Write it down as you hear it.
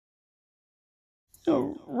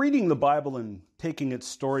Reading the Bible and taking its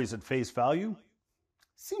stories at face value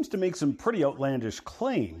seems to make some pretty outlandish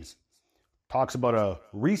claims. Talks about a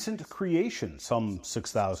recent creation some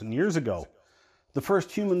 6,000 years ago. The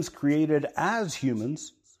first humans created as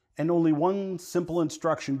humans, and only one simple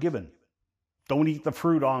instruction given. Don't eat the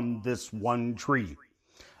fruit on this one tree.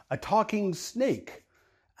 A talking snake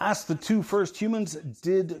asked the two first humans,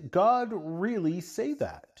 did God really say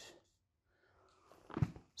that?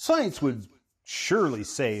 Science would surely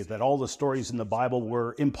say that all the stories in the Bible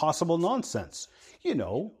were impossible nonsense. You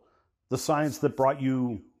know, the science that brought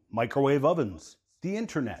you microwave ovens, the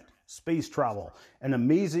internet, space travel, and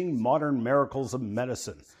amazing modern miracles of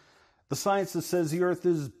medicine. The science that says the earth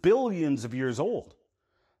is billions of years old.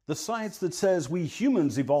 The science that says we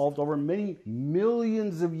humans evolved over many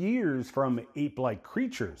millions of years from ape-like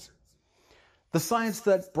creatures. The science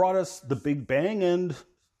that brought us the Big Bang and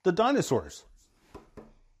the dinosaurs,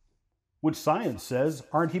 which science says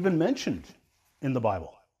aren't even mentioned in the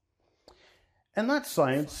Bible. And that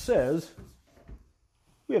science says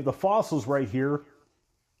we have the fossils right here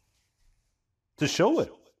to show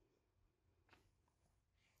it.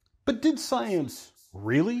 But did science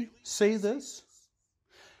really say this?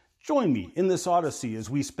 Join me in this odyssey as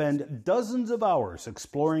we spend dozens of hours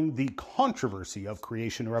exploring the controversy of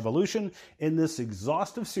creation or evolution in this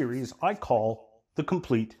exhaustive series I call The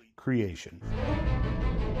Complete Creation.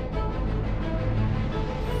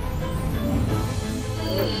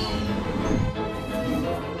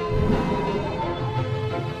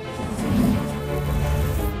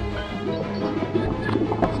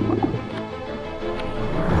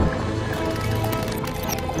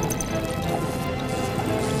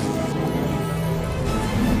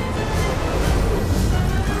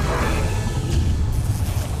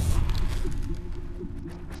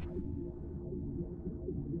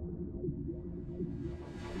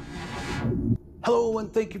 Hello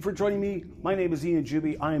and thank you for joining me. My name is Ian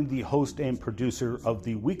Juby. I am the host and producer of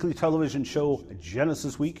the weekly television show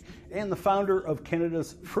Genesis Week and the founder of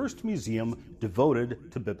Canada's first museum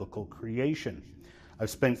devoted to biblical creation. I've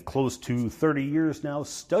spent close to 30 years now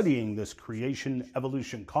studying this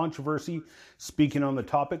creation-evolution controversy, speaking on the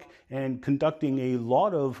topic, and conducting a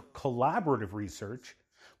lot of collaborative research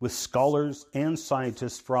with scholars and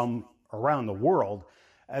scientists from around the world,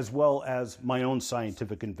 as well as my own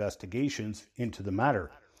scientific investigations into the matter.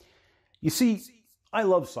 You see, I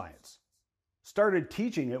love science. Started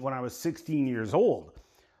teaching it when I was 16 years old.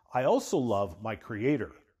 I also love my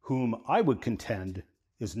Creator, whom I would contend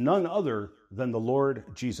is none other than the Lord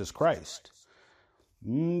Jesus Christ.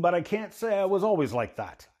 But I can't say I was always like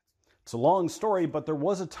that. It's a long story, but there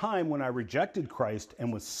was a time when I rejected Christ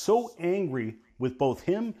and was so angry with both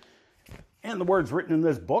Him and the words written in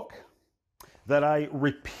this book that I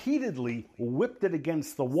repeatedly whipped it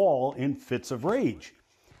against the wall in fits of rage.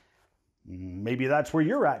 Maybe that's where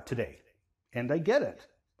you're at today. And I get it.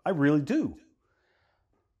 I really do.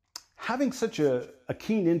 Having such a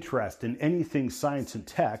keen interest in anything science and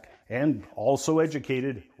tech, and also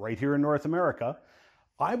educated right here in North America,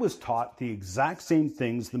 I was taught the exact same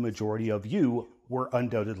things the majority of you were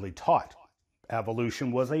undoubtedly taught.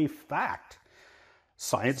 Evolution was a fact.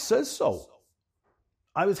 Science says so.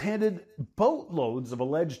 I was handed boatloads of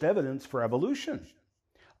alleged evidence for evolution.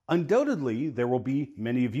 Undoubtedly, there will be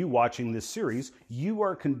many of you watching this series. You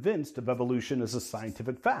are convinced of evolution as a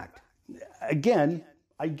scientific fact. Again,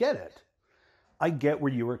 I get it. I get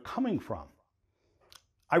where you are coming from.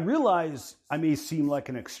 I realize I may seem like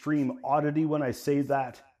an extreme oddity when I say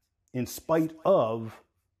that, in spite of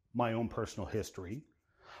my own personal history,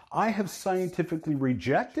 I have scientifically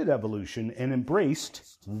rejected evolution and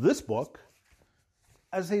embraced this book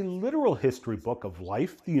as a literal history book of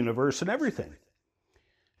life, the universe, and everything.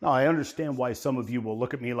 Now, I understand why some of you will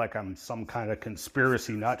look at me like I'm some kind of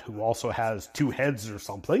conspiracy nut who also has two heads or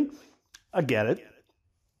something. I get it.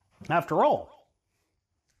 After all,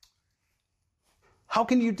 how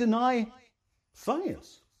can you deny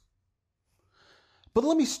science? But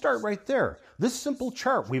let me start right there. This simple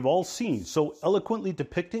chart we've all seen, so eloquently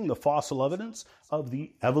depicting the fossil evidence of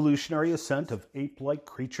the evolutionary ascent of ape-like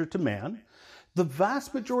creature to man, the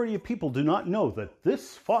vast majority of people do not know that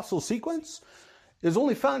this fossil sequence is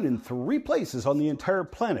only found in 3 places on the entire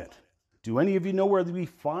planet. Do any of you know where we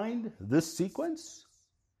find this sequence?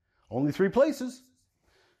 Only 3 places.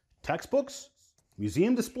 Textbooks,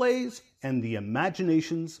 museum displays, and the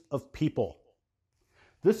imaginations of people.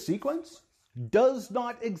 This sequence does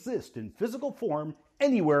not exist in physical form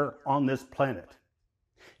anywhere on this planet.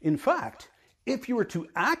 In fact, if you were to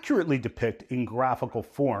accurately depict in graphical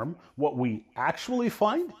form what we actually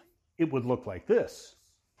find, it would look like this.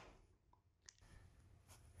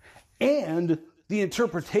 And The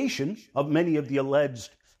interpretation of many of the alleged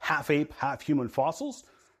half-ape, half-human fossils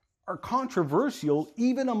are controversial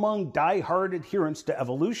even among die-hard adherents to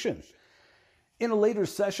evolution. In a later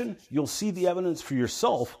session, you'll see the evidence for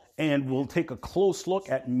yourself, and we'll take a close look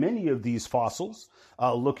at many of these fossils,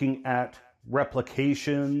 looking at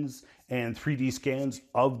replications and 3D scans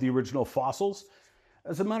of the original fossils.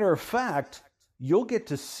 As a matter of fact, you'll get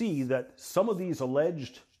to see that some of these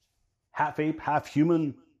alleged half-ape,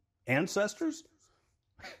 half-human ancestors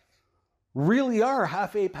really are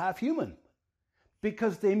half-ape, half-human,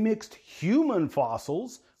 because they mixed human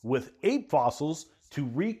fossils with ape fossils to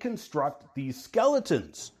reconstruct these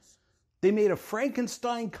skeletons. They made a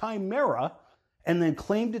Frankenstein chimera and then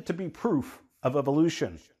claimed it to be proof of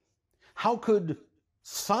evolution. How could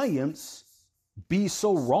science be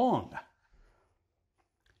so wrong?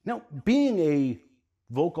 Now, being a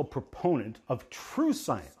vocal proponent of true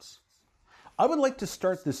science, I would like to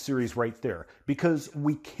start this series right there, because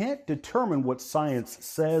we can't determine what science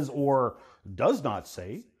says or does not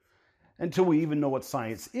say until we even know what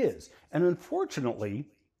science is. And unfortunately,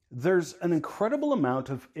 there's an incredible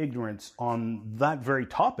amount of ignorance on that very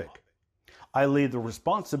topic. I lay the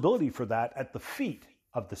responsibility for that at the feet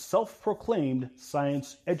of the self-proclaimed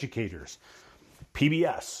science educators.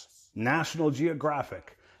 PBS, National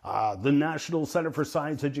Geographic, the National Center for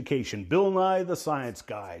Science Education, Bill Nye the Science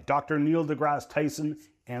Guy, Dr. Neil deGrasse Tyson,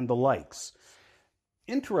 and the likes.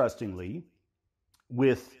 Interestingly,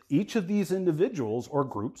 with each of these individuals or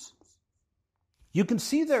groups, you can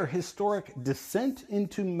see their historic descent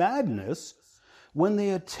into madness when they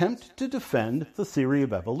attempt to defend the theory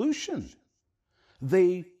of evolution.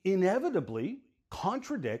 They inevitably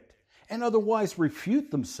contradict and otherwise refute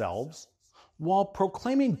themselves while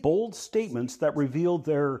proclaiming bold statements that reveal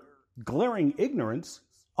their glaring ignorance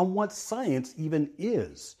on what science even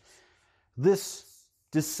is. This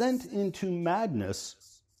descent into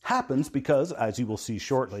madness happens because, as you will see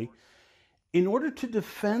shortly, in order to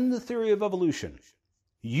defend the theory of evolution,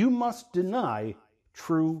 you must deny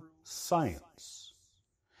true science.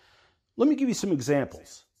 Let me give you some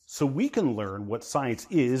examples so we can learn what science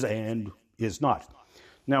is and is not.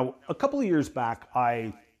 Now, a couple of years back,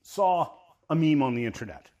 I saw a meme on the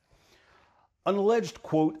internet. An alleged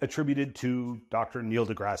quote attributed to Dr. Neil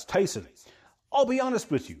deGrasse Tyson. I'll be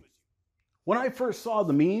honest with you. When I first saw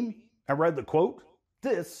the meme and read the quote,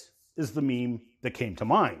 this is the meme that came to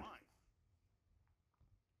mind.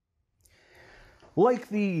 Like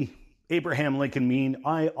the Abraham Lincoln meme,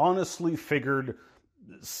 I honestly figured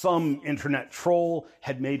some internet troll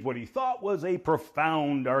had made what he thought was a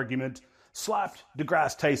profound argument, slapped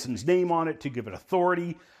deGrasse Tyson's name on it to give it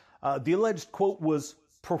authority. The alleged quote was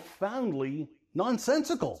profoundly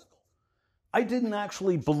nonsensical. I didn't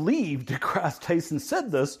actually believe deGrasse Tyson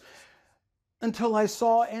said this until I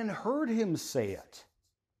saw and heard him say it.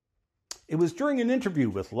 It was during an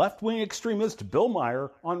interview with left-wing extremist Bill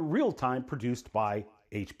Maher on Real Time, produced by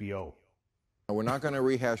HBO. We're not going to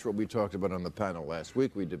rehash what we talked about on the panel last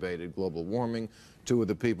week. We debated global warming. Two of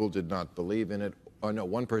the people did not believe in it. Oh, no,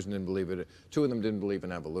 one person didn't believe in it. Two of them didn't believe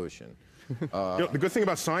in evolution. The good thing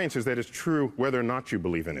about science is that it's true whether or not you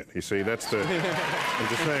believe in it. You see, that's the... I'm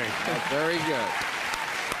just saying. That's very good.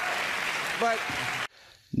 But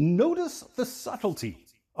notice the subtlety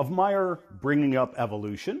of Maher bringing up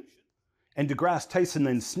evolution, and deGrasse Tyson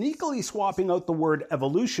then sneakily swapping out the word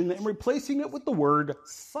evolution and replacing it with the word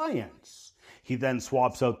science. He then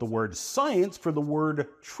swaps out the word science for the word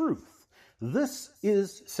truth. This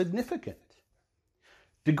is significant.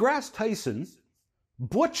 deGrasse Tyson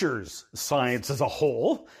butchers science as a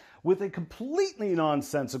whole with a completely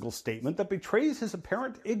nonsensical statement that betrays his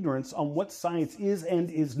apparent ignorance on what science is and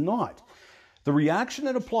is not. The reaction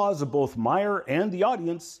and applause of both Maher and the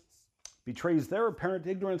audience betrays their apparent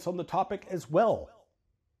ignorance on the topic as well.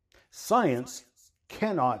 Science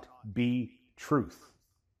cannot be truth.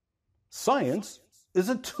 Science is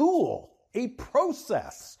a tool, a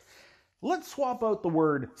process. Let's swap out the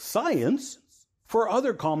word science for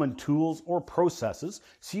other common tools or processes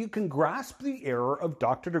so you can grasp the error of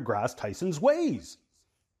Dr. deGrasse Tyson's ways.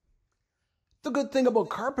 The good thing about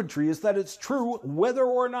carpentry is that it's true whether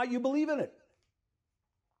or not you believe in it.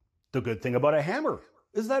 The good thing about a hammer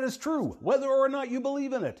is that it's true whether or not you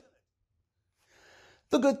believe in it.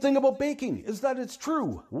 The good thing about baking is that it's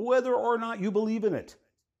true whether or not you believe in it.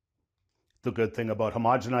 The good thing about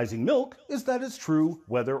homogenizing milk is that it's true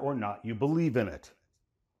whether or not you believe in it.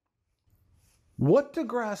 What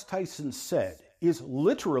deGrasse Tyson said is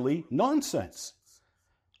literally nonsense.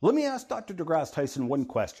 Let me ask Dr. deGrasse Tyson one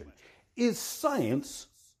question. Is science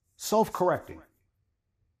self-correcting?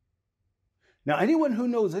 Now, anyone who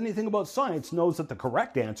knows anything about science knows that the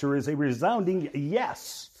correct answer is a resounding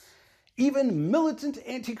yes. Even militant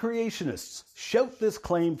anti-creationists shout this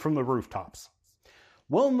claim from the rooftops.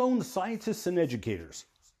 Well-known scientists and educators,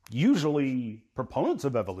 usually proponents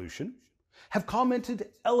of evolution, have commented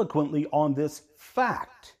eloquently on this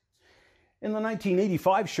fact. In the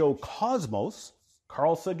 1985 show Cosmos,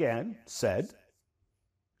 Carl Sagan said,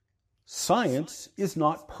 "Science is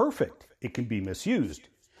not perfect. It can be misused.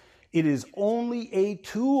 It is only a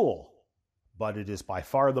tool, but it is by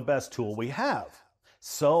far the best tool we have.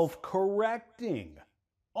 Self-correcting,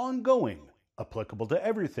 ongoing, applicable to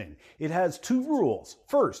everything. It has two rules.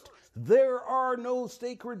 First, there are no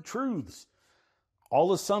sacred truths.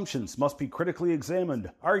 All assumptions must be critically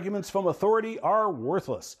examined. Arguments from authority are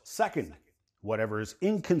worthless. Second, whatever is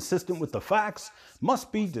inconsistent with the facts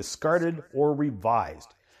must be discarded or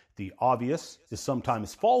revised. The obvious is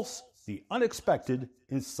sometimes false. The unexpected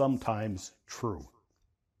is sometimes true."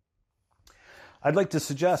 I'd like to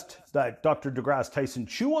suggest that Dr. deGrasse Tyson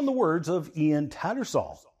chew on the words of Ian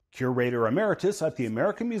Tattersall, Curator Emeritus at the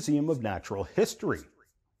American Museum of Natural History.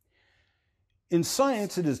 "In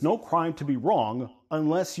science, it is no crime to be wrong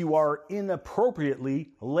unless you are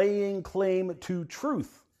inappropriately laying claim to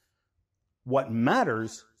truth. What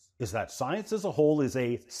matters is that science as a whole is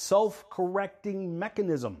a self-correcting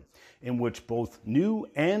mechanism in which both new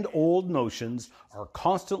and old notions are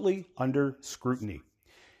constantly under scrutiny.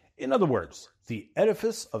 In other words, the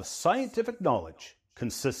edifice of scientific knowledge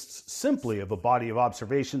consists simply of a body of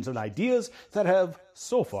observations and ideas that have,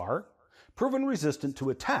 so far, proven resistant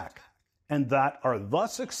to attack, and that are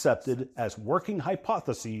thus accepted as working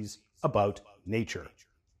hypotheses about nature."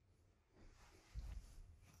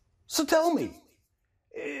 So tell me,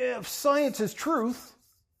 if science is truth,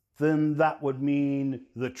 then that would mean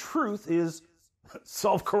the truth is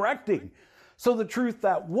self-correcting. So the truth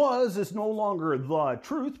that was is no longer the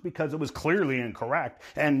truth because it was clearly incorrect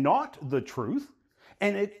and not the truth,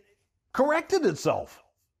 and it corrected itself.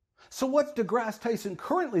 So what deGrasse Tyson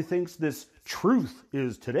currently thinks this truth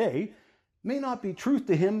is today may not be truth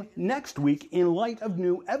to him next week in light of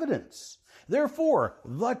new evidence. Therefore,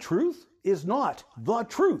 the truth is not the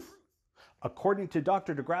truth, according to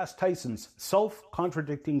Dr. deGrasse Tyson's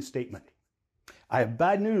self-contradicting statement. I have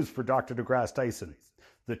bad news for Dr. deGrasse Tyson.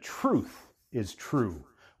 The truth is true,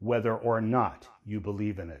 whether or not you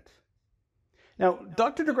believe in it. Now,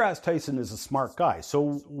 Dr. deGrasse Tyson is a smart guy,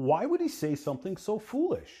 so why would he say something so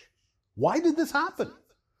foolish? Why did this happen?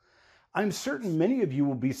 I'm certain many of you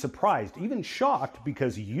will be surprised, even shocked,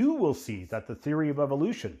 because you will see that the theory of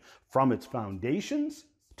evolution, from its foundations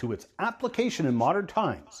to its application in modern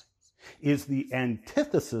times, is the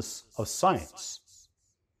antithesis of science.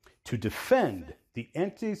 To defend the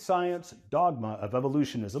anti-science dogma of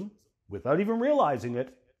evolutionism, without even realizing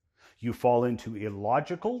it, you fall into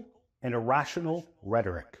illogical and irrational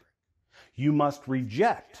rhetoric. You must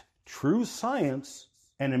reject true science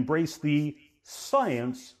and embrace the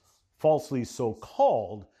science falsely so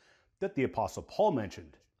called that the Apostle Paul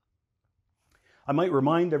mentioned. I might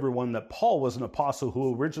remind everyone that Paul was an apostle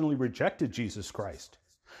who originally rejected Jesus Christ,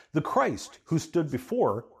 the Christ who stood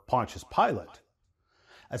before Pontius Pilate.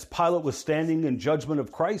 As Pilate was standing in judgment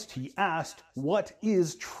of Christ, he asked, "What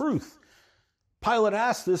is truth?" Pilate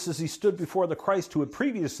asked this as he stood before the Christ who had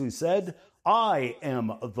previously said, "I am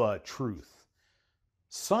the truth."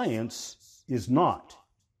 Science is not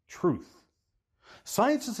truth.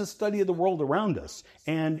 Science is a study of the world around us,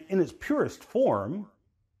 and in its purest form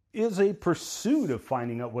is a pursuit of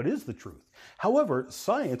finding out what is the truth. However,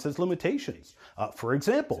 science has limitations. For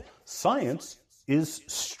example, science is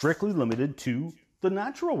strictly limited to the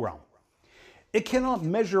natural realm. It cannot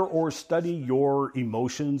measure or study your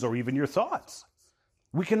emotions or even your thoughts.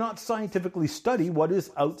 We cannot scientifically study what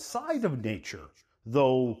is outside of nature,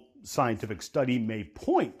 though scientific study may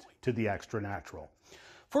point to the extranatural.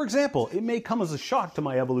 For example, it may come as a shock to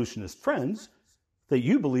my evolutionist friends that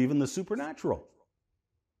you believe in the supernatural.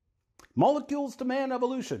 Molecules to man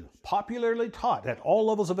evolution, popularly taught at all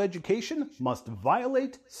levels of education, must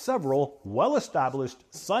violate several well-established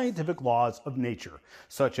scientific laws of nature,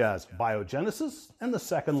 such as biogenesis and the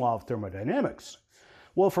second law of thermodynamics.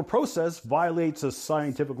 Well, if a process violates a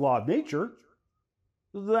scientific law of nature,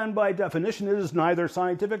 then by definition it is neither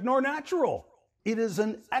scientific nor natural. It is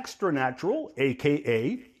an extranatural,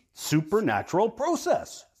 aka supernatural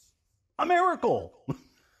process. A miracle.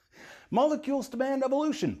 Molecules to man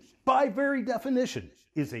evolution, by very definition,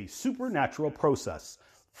 is a supernatural process,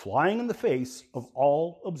 flying in the face of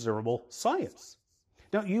all observable science.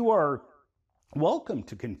 Now, you are welcome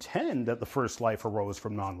to contend that the first life arose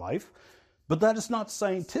from non-life, but that is not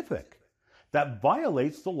scientific. that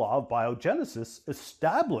violates the law of biogenesis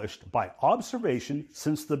established by observation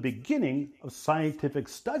since the beginning of scientific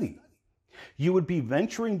study. You would be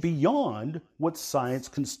venturing beyond what science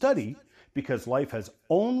can study because life has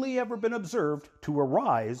only ever been observed to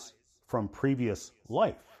arise from previous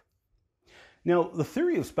life. Now, the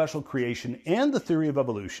theory of special creation and the theory of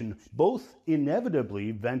evolution both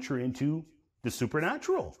inevitably venture into the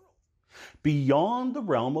supernatural, beyond the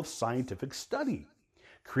realm of scientific study.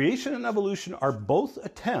 Creation and evolution are both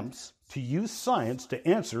attempts to use science to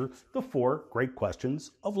answer the four great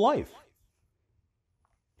questions of life.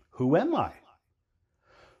 Who am I?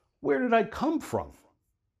 Where did I come from?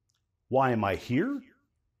 Why am I here?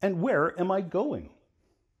 And where am I going?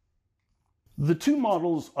 The two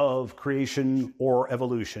models of creation or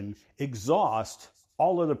evolution exhaust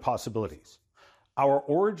all other possibilities. Our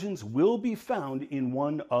origins will be found in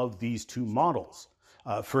one of these two models.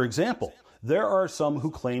 For example, there are some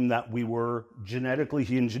who claim that we were genetically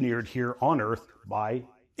engineered here on Earth by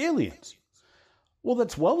aliens. Well,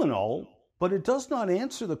 that's well and all, but it does not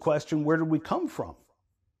answer the question, where did we come from?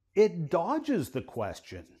 It dodges the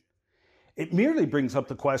question. It merely brings up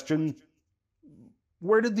the question,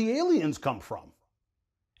 where did the aliens come from?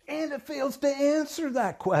 And it fails to answer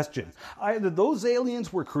that question. Either those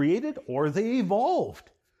aliens were created or they evolved.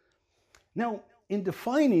 Now, in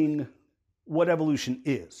defining what evolution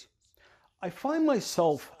is, I find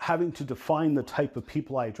myself having to define the type of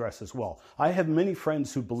people I address as well. I have many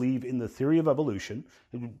friends who believe in the theory of evolution.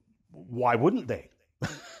 Why wouldn't they?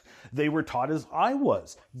 They were taught as I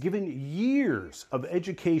was, given years of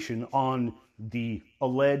education on the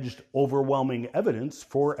alleged overwhelming evidence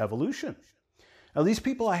for evolution. Now, these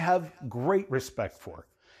people I have great respect for,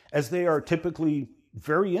 as they are typically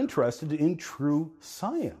very interested in true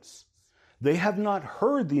science. They have not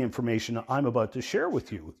heard the information I'm about to share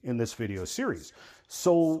with you in this video series.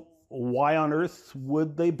 So why on earth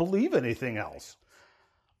would they believe anything else?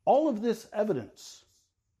 All of this evidence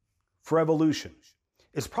for evolution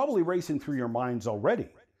is probably racing through your minds already.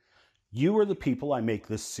 You are the people I make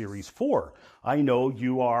this series for. I know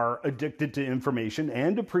you are addicted to information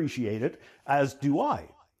and appreciate it, as do I.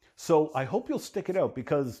 So I hope you'll stick it out,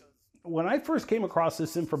 because when I first came across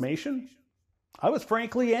this information, I was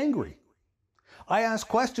frankly angry. I asked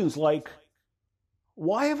questions like,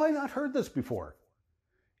 why have I not heard this before?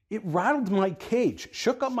 It rattled my cage,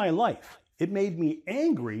 shook up my life. It made me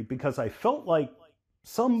angry because I felt like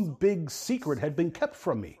some big secret had been kept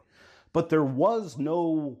from me. But there was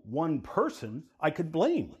no one person I could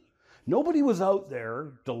blame. Nobody was out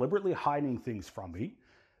there deliberately hiding things from me.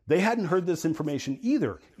 They hadn't heard this information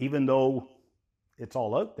either, even though it's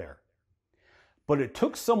all out there. But it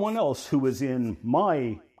took someone else who was in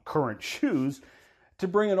my current shoes to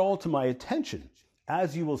bring it all to my attention.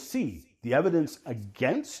 As you will see, the evidence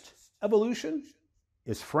against evolution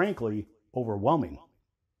is frankly overwhelming.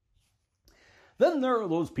 Then there are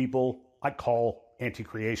those people I call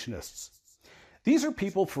anti-creationists. These are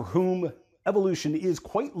people for whom evolution is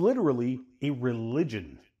quite literally a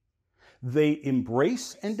religion. They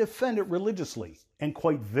embrace and defend it religiously and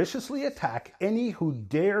quite viciously attack any who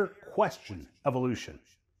dare question evolution.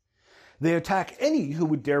 They attack any who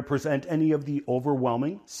would dare present any of the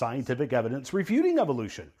overwhelming scientific evidence refuting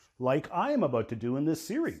evolution, like I am about to do in this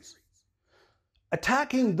series.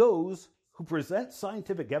 Attacking those who present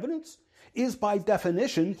scientific evidence is by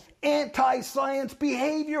definition anti-science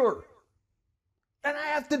behavior. And I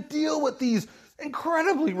have to deal with these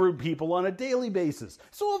incredibly rude people on a daily basis.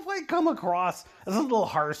 So if I come across as a little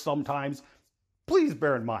harsh sometimes, please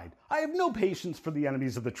bear in mind, I have no patience for the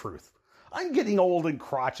enemies of the truth. I'm getting old and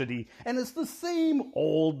crotchety, and it's the same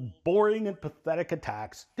old, boring and pathetic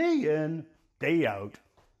attacks day in, day out.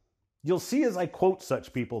 You'll see as I quote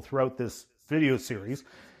such people throughout this video series,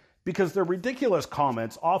 because their ridiculous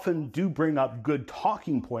comments often do bring up good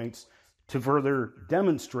talking points to further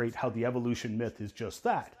demonstrate how the evolution myth is just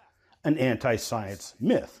that, an anti-science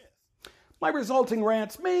myth. My resulting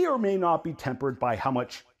rants may or may not be tempered by how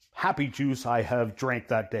much happy juice I have drank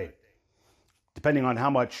that day. Depending on how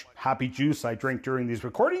much happy juice I drink during these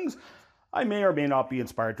recordings, I may or may not be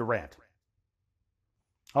inspired to rant.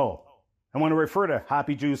 Oh, and when I refer to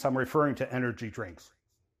happy juice, I'm referring to energy drinks.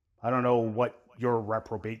 I don't know what your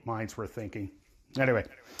reprobate minds were thinking. Anyway,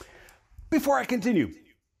 before I continue,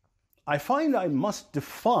 I find I must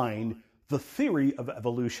define the theory of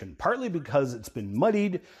evolution, partly because it's been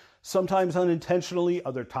muddied, sometimes unintentionally,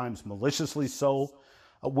 other times maliciously so.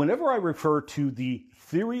 Whenever I refer to the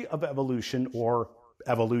theory of evolution or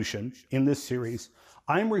evolution in this series,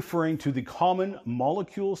 I'm referring to the common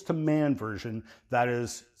molecules to man version that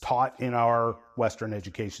is taught in our Western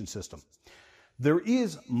education system. There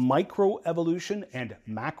is microevolution and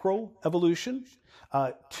macroevolution,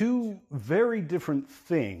 two very different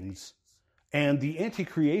things, and the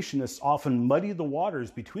anti-creationists often muddy the waters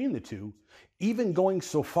between the two, even going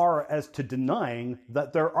so far as to denying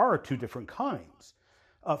that there are two different kinds.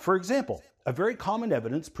 For example, a very common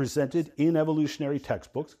evidence presented in evolutionary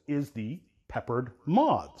textbooks is the peppered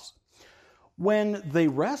moths. When they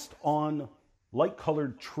rest on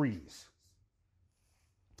light-colored trees,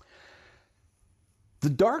 the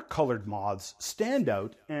dark-colored moths stand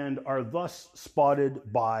out and are thus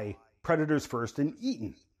spotted by predators first and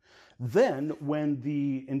eaten. Then, when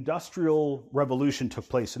the Industrial Revolution took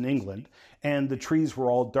place in England and the trees were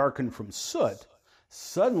all darkened from soot,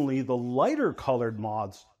 suddenly the lighter-colored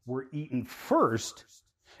moths were eaten first,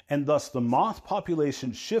 and thus the moth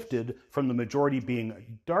population shifted from the majority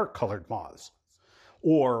being dark-colored moths.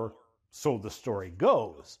 Or, so the story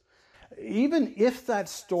goes. Even if that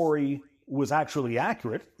story was actually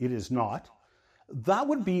accurate, it is not, that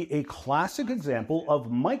would be a classic example of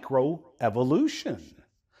microevolution.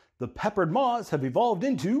 The peppered moths have evolved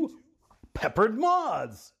into peppered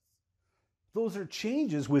moths. Those are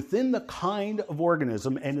changes within the kind of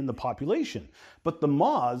organism and in the population. But the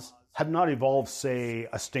moths have not evolved, say,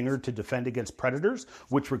 a stinger to defend against predators,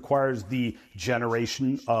 which requires the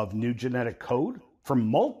generation of new genetic code from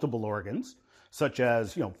multiple organs, such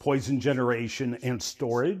as, poison generation and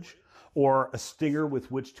storage, or a stinger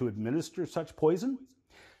with which to administer such poison.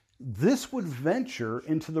 This would venture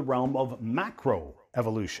into the realm of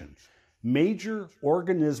macroevolution, major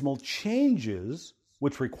organismal changes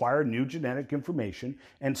which require new genetic information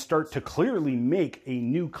and start to clearly make a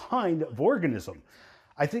new kind of organism.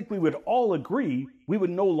 I think we would all agree we would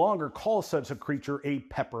no longer call such a creature a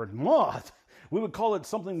peppered moth. We would call it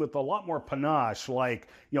something with a lot more panache, like,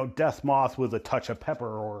 death moth with a touch of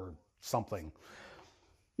pepper or something.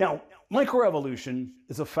 Now, microevolution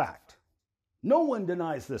is a fact. No one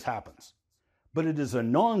denies this happens. But it is a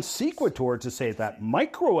non sequitur to say that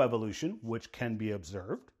microevolution, which can be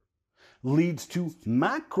observed, leads to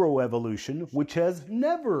macroevolution, which has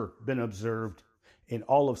never been observed in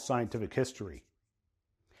all of scientific history.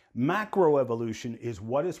 Macroevolution is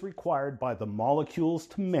what is required by the molecules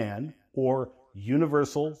to man, or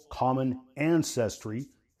universal common ancestry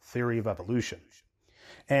theory of evolution.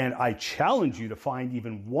 And I challenge you to find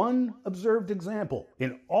even one observed example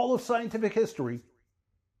in all of scientific history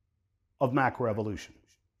of macroevolution.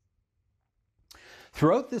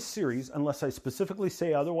 Throughout this series, unless I specifically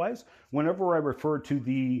say otherwise, whenever I refer to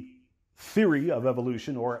the theory of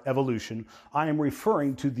evolution or evolution, I am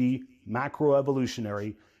referring to the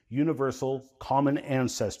macroevolutionary universal common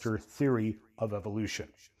ancestor theory of evolution.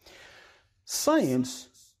 Science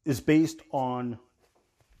is based on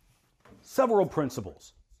several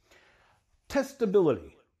principles: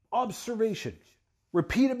 testability, observation,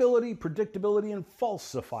 repeatability, predictability, and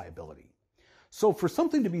falsifiability. So for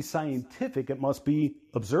something to be scientific, it must be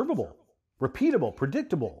observable, repeatable,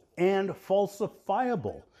 predictable, and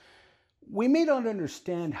falsifiable. We may not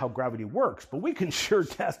understand how gravity works, but we can sure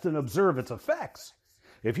test and observe its effects.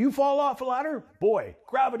 If you fall off a ladder, boy,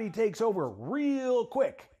 gravity takes over real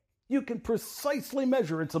quick. You can precisely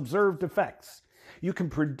measure its observed effects. You can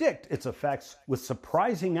predict its effects with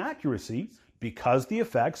surprising accuracy because the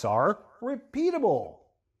effects are repeatable.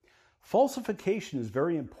 Falsification is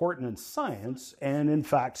very important in science, and in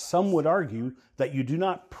fact, some would argue that you do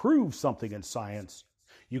not prove something in science.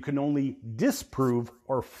 You can only disprove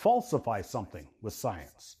or falsify something with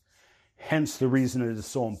science. Hence the reason it is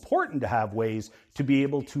so important to have ways to be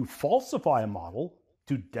able to falsify a model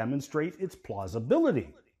to demonstrate its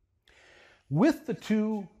plausibility. With the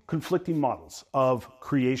two conflicting models of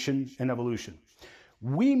creation and evolution,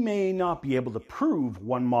 we may not be able to prove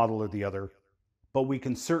one model or the other, but we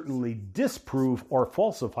can certainly disprove or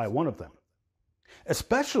falsify one of them.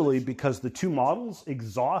 Especially because the two models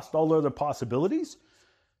exhaust all other possibilities,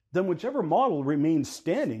 then whichever model remains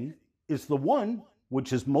standing is the one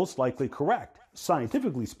which is most likely correct,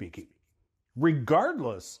 scientifically speaking,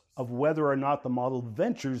 regardless of whether or not the model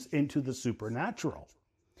ventures into the supernatural.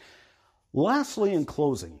 Lastly, in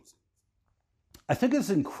closing, I think it's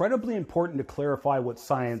incredibly important to clarify what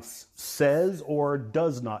science says or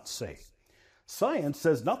does not say. Science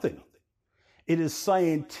says nothing. It is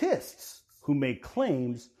scientists who make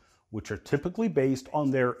claims which are typically based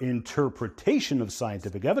on their interpretation of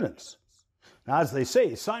scientific evidence. Now, as they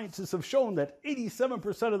say, scientists have shown that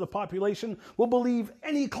 87% of the population will believe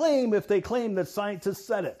any claim if they claim that scientists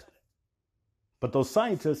said it. But those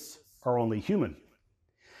scientists are only human.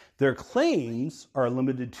 Their claims are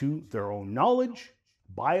limited to their own knowledge,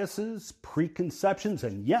 biases, preconceptions,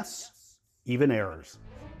 and yes, even errors.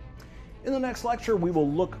 In the next lecture, we will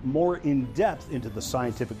look more in depth into the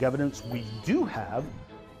scientific evidence we do have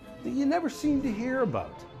that you never seem to hear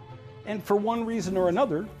about. And for one reason or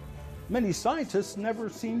another, many scientists never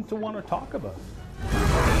seem to want to talk about it.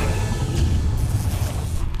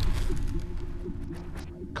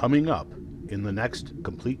 Coming up in the next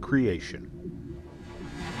Complete Creation.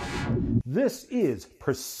 This is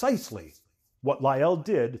precisely what Lyell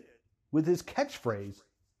did with his catchphrase,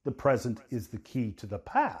 "The present is the key to the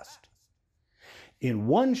past." In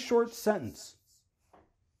one short sentence,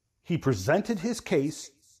 he presented his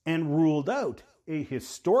case and ruled out a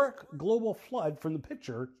historic global flood from the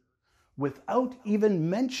picture without even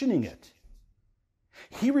mentioning it.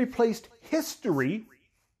 He replaced history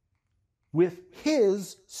with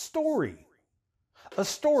his story, a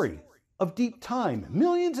story of deep time,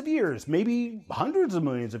 millions of years, maybe hundreds of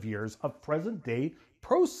millions of years of present-day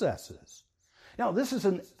processes. Now, this is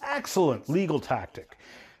an excellent legal tactic,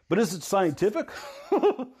 but is it scientific?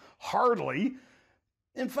 Hardly.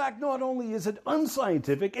 In fact, not only is it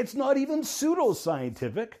unscientific, it's not even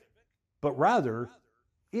pseudoscientific, but rather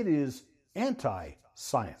it is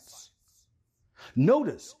anti-science.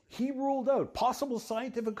 Notice he ruled out possible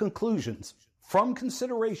scientific conclusions from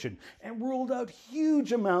consideration and ruled out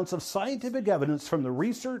huge amounts of scientific evidence from the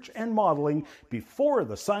research and modeling before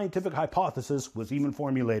the scientific hypothesis was even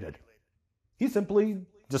formulated. He simply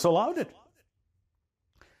disallowed it.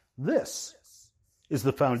 This is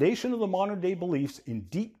the foundation of the modern-day beliefs in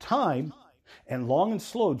deep time and long and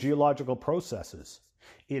slow geological processes.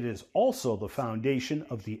 It is also the foundation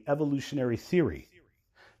of the evolutionary theory.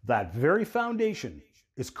 That very foundation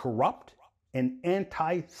is corrupt and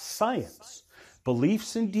anti-science.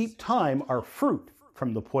 Beliefs in deep time are fruit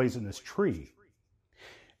from the poisonous tree.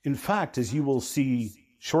 In fact, as you will see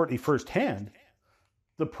shortly firsthand,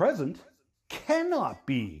 the present cannot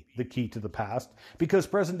be the key to the past because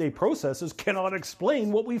present-day processes cannot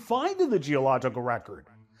explain what we find in the geological record.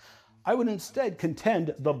 I would instead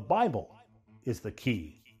contend the Bible is the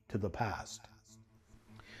key to the past.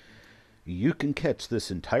 You can catch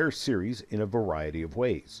this entire series in a variety of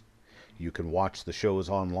ways. You can watch the shows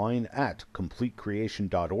online at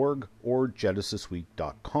completecreation.org or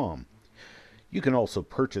genesisweek.com. You can also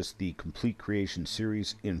purchase the Complete Creation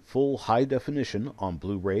series in full high definition on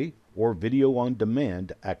Blu-ray or video on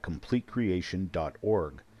demand at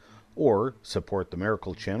completecreation.org. Or support the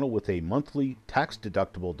Miracle Channel with a monthly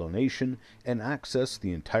tax-deductible donation and access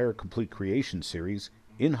the entire Complete Creation series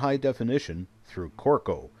in high definition through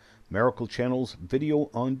Corco, Miracle Channel's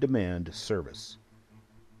video on demand service.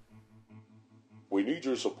 We need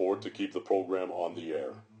your support to keep the program on the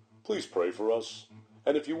air. Please pray for us.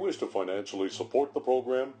 And if you wish to financially support the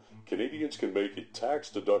program, Canadians can make a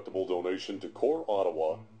tax-deductible donation to Core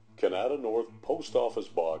Ottawa, Canada North Post Office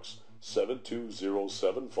Box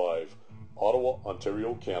 72075, Ottawa,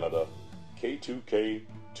 Ontario, Canada, K2K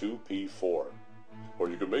 2P4. Or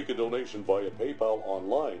you can make a donation via PayPal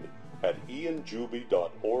online at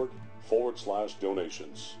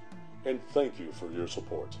ianjuby.org/donations. And thank you for your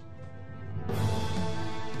support.